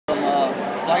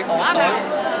right? All stars.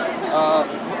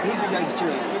 Who's your guys'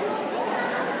 cheerleaders?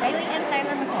 Haley and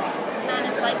Taylor McCoy. Mine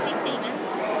is Lexi Stevens.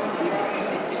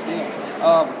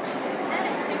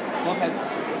 Both had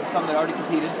some that already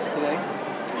competed today.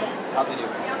 Yes. How'd they do?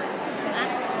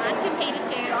 Mine competed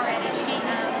too already. She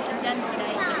is done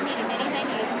today. She competed minis and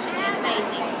youth. She did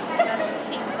amazing. Her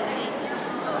team did amazing.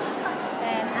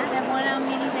 And I have one on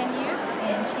minis and youth,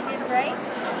 and she did great.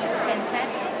 She did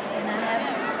fantastic. And I have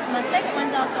my second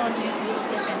one's also on youth, and she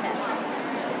did fantastic.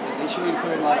 They sure you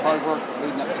put in a lot of hard work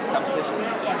leading up to this competition.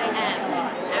 Yes, They have a lot.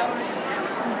 hours and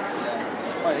hours.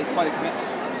 Yeah, it's quite a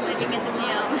commitment. Living at the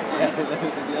gym. Yeah, living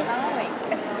at the gym. All week.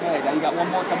 Okay, now you got one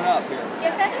more coming up here.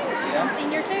 Yes, I do. She's on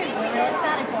senior too. We're real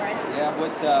excited for it. Yeah,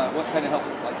 what kind of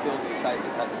helps like build the excitement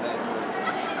type of thing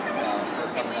for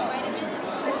coming up?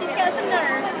 But she's got some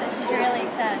nerves, but she's really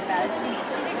excited about it.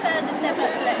 She's excited to step up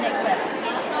to that next level.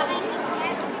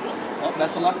 Well,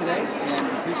 best of luck today, and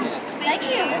appreciate it. Thank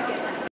you.